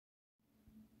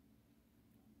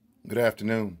Good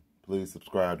afternoon. Please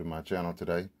subscribe to my channel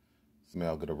today.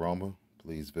 Smell Good Aroma.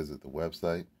 Please visit the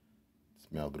website,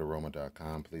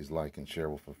 smellgoodaroma.com. Please like and share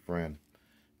with a friend.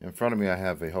 In front of me, I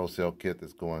have a wholesale kit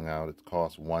that's going out. It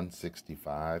costs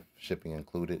 $165, shipping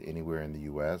included anywhere in the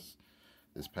U.S.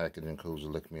 This package includes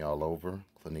Lick Me All Over,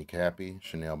 Clinique Happy,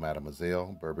 Chanel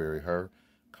Mademoiselle, Burberry Her,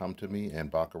 Come To Me,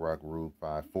 and Baccarat Rouge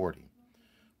 540.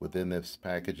 Within this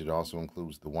package, it also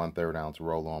includes the 1/3 ounce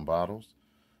roll-on bottles.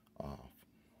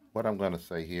 What I'm going to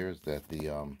say here is that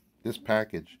this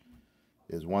package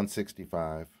is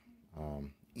 $165.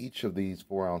 Each of these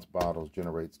 4-ounce bottles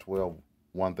generates 12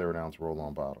 1/3 ounce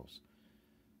roll-on bottles.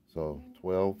 So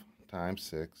 12 times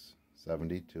 6,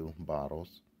 72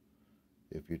 bottles.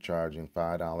 If you're charging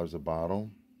 $5 a bottle,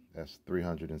 that's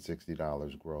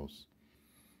 $360 gross.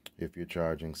 If you're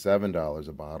charging $7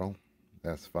 a bottle,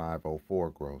 that's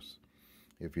 $504 gross.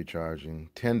 If you're charging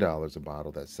 $10 a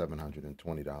bottle, that's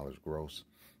 $720 gross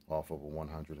off of a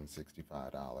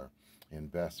 $165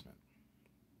 investment.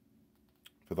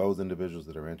 For those individuals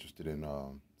that are interested in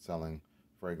selling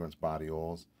fragrance body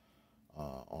oils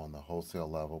on the wholesale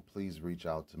level, please reach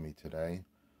out to me today.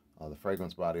 The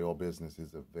fragrance body oil business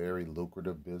is a very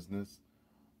lucrative business.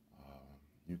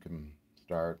 You can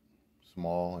start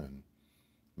small and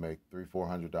make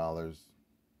 $300-400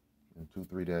 in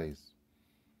 2-3 days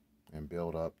and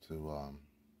build up to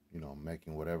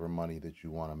making whatever money that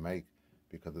you want to make,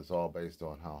 because it's all based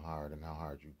on how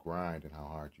hard you grind and how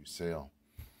hard you sell.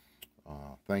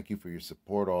 Thank you for your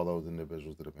support, all those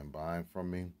individuals that have been buying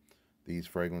from me. These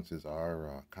fragrances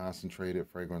are concentrated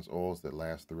fragrance oils that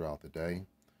last throughout the day.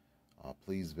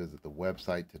 Please visit the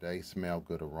website today,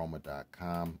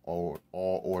 smellgoodaroma.com. All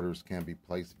orders can be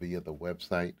placed via the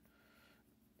website.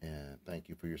 And thank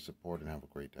you for your support and have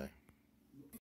a great day.